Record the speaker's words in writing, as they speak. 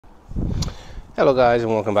Hello guys, and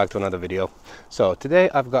welcome back to another video. So today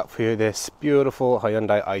I've got for you this beautiful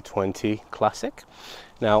Hyundai i20 Classic.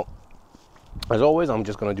 Now, as always, I'm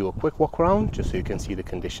just going to do a quick walk around just so you can see the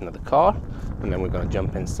condition of the car, and then we're going to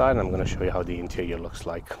jump inside and I'm going to show you how the interior looks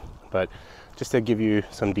like. But just to give you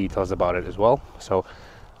some details about it as well. So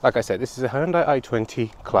like I said, this is a Hyundai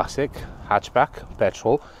i20 Classic hatchback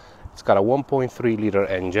petrol. It's got a 1.3 liter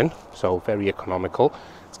engine, so very economical.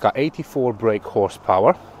 It's got 84 brake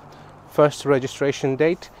horsepower. First registration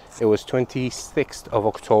date, it was 26th of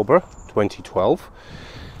October 2012.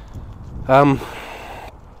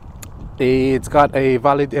 It's got a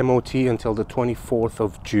valid MOT until the 24th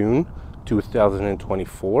of June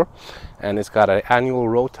 2024, and it's got an annual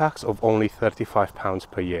road tax of only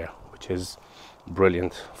 £35 per year, which is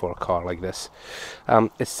brilliant for a car like this.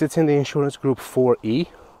 It sits in the insurance group 4E,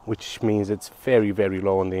 which means it's very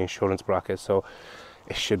low on the insurance bracket, so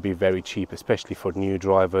it should be very cheap, especially for new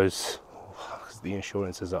drivers. The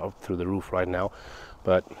insurances are up through the roof right now.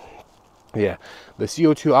 But yeah, the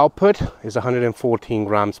CO2 output is 114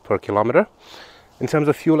 grams per kilometer. In terms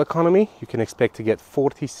of fuel economy, you can expect to get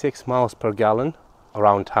 46 miles per gallon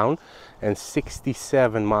around town and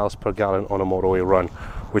 67 miles per gallon on a motorway run,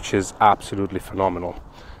 which is absolutely phenomenal.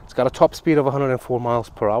 It's got a top speed of 104 miles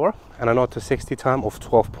per hour and a 0 to 60 time of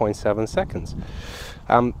 12.7 seconds.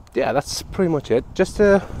 Yeah, that's pretty much it. Just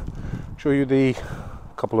to show you the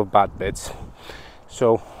couple of bad bits.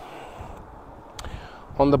 So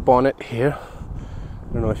on the bonnet here,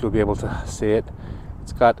 I don't know if you'll be able to see it,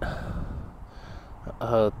 it's got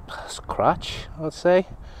a scratch, I'd say.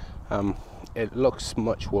 It looks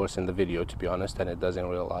much worse in the video, to be honest, than it does in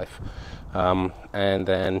real life. And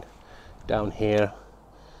then down here,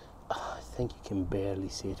 I think you can barely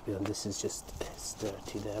see it, but this is just, it's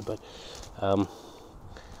dirty there, but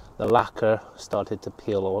the lacquer started to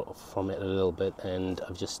peel off from it a little bit, and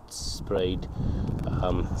I've just sprayed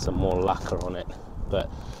some more lacquer on it. But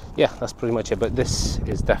yeah, that's pretty much it. But this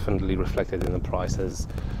is definitely reflected in the prices.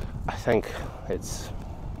 I think it's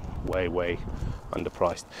way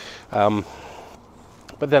underpriced.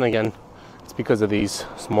 But then again, it's because of these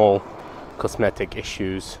small cosmetic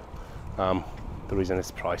issues, the reason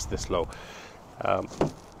it's priced this low.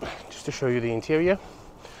 Just to show you the interior.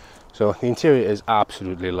 So the interior is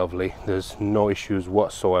absolutely lovely. There's no issues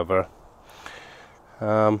whatsoever.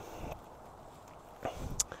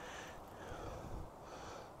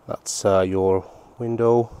 That's your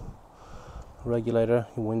window regulator,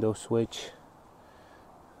 your window switch.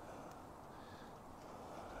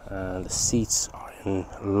 And the seats are in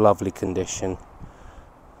lovely condition.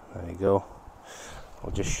 There you go.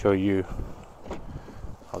 I'll just show you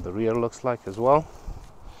how the rear looks like as well.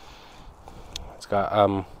 It's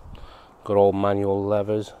got good old manual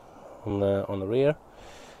levers on the rear.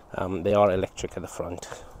 They are electric at the front.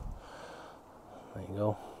 There you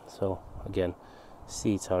go. So again,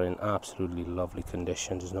 seats are in absolutely lovely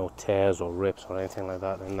condition. There's no tears or rips or anything like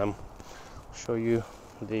that in them. I'll show you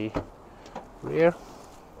the rear.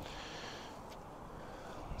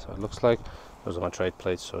 So it looks like those are my trade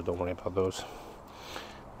plates, so don't worry about those.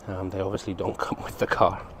 They obviously don't come with the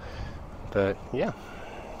car, but yeah.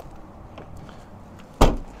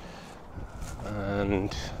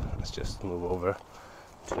 And let's just move over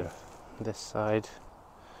to this side.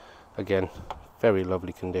 Again, very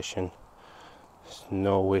lovely condition. There's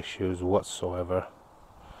no issues whatsoever.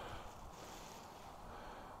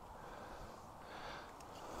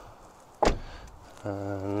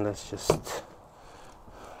 And let's just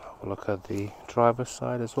have a look at the driver's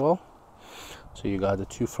side as well. So you got the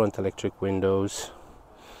two front electric windows,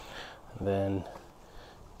 and then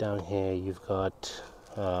down here you've got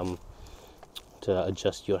to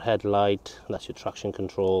adjust your headlight. That's your traction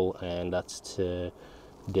control, and that's to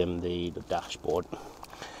dim the dashboard.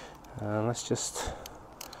 Let's just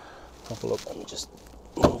have a look. Let me just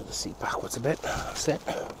move the seat backwards a bit. That's it.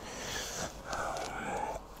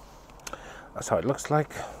 That's how it looks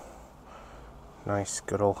like. Nice,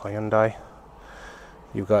 good old Hyundai.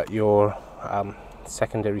 You've got your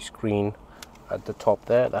secondary screen at the top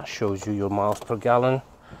there. That shows you your miles per gallon.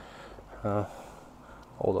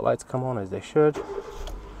 All the lights come on as they should,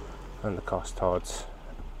 and the car starts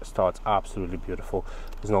absolutely beautiful.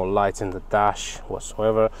 There's no lights in the dash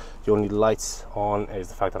whatsoever. The only lights on is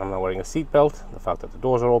the fact that I'm not wearing a seat belt, the fact that the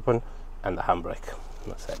doors are open, and the handbrake.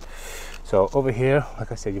 That's it. So over here,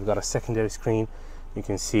 like I said, you've got a secondary screen. You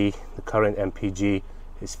can see the current MPG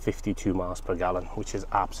is 52 miles per gallon, which is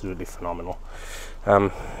absolutely phenomenal.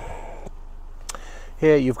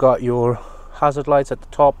 Here you've got your hazard lights at the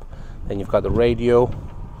top, then you've got the radio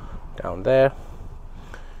down there,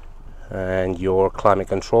 and your climate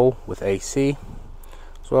control with AC.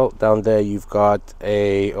 So well. Down there you've got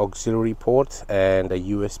a auxiliary port and a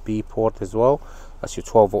USB port as well. That's your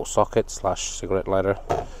 12-volt socket / cigarette lighter,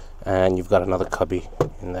 and you've got another cubby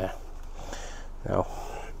in there. Now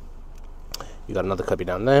you got another cubby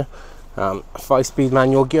down there. 5-speed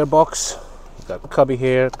manual gearbox. You've got cubby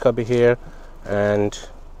here, and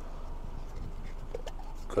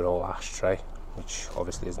good old ashtray, which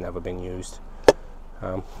obviously has never been used.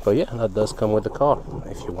 But yeah, that does come with the car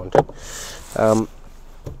if you want it.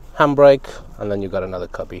 Handbrake, and then you've got another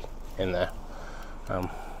cubby in there.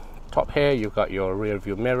 Top here you've got your rear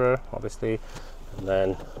view mirror, obviously, and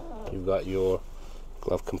then you've got your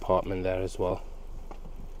glove compartment there as well.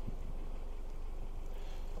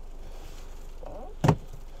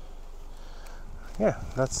 Yeah,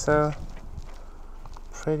 that's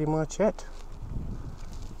pretty much it.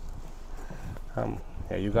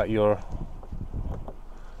 Yeah, you got your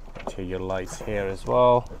lights here as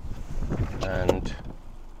well, and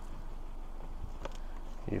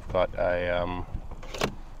you've got a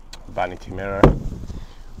vanity mirror.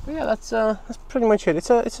 But yeah, that's pretty much it. It's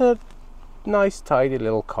a nice, tidy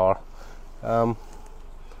little car. I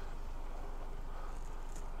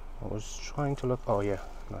was trying to look. Oh yeah,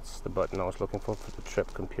 that's the button I was looking for the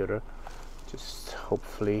trip computer. Just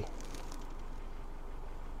hopefully.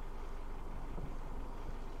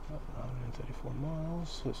 134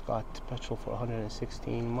 miles. It's got petrol for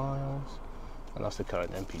 116 miles, and that's the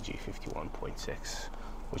current MPG 51.6,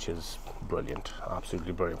 which is brilliant,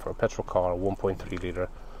 absolutely brilliant for a petrol car. 1.3 liter.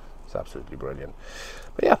 It's absolutely brilliant.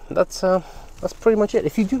 But yeah, that's pretty much it.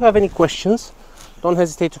 If you do have any questions, don't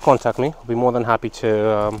hesitate to contact me. I'll be more than happy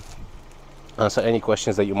to answer any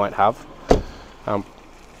questions that you might have.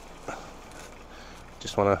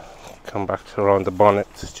 Just want to come back to around the bonnet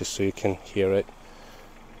just so you can hear it.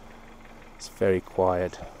 It's very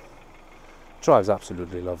quiet. Drives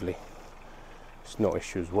absolutely lovely. There's no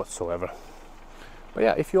issues whatsoever. But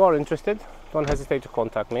yeah, if you are interested, don't hesitate to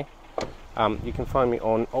contact me. You can find me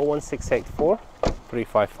on 01684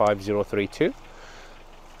 355 032,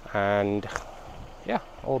 and yeah,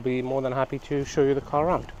 I'll be more than happy to show you the car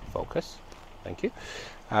around. Focus. Thank you.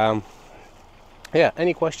 Yeah,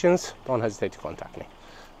 any questions, don't hesitate to contact me.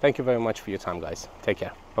 Thank you very much for your time, guys. Take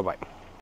care. Bye bye.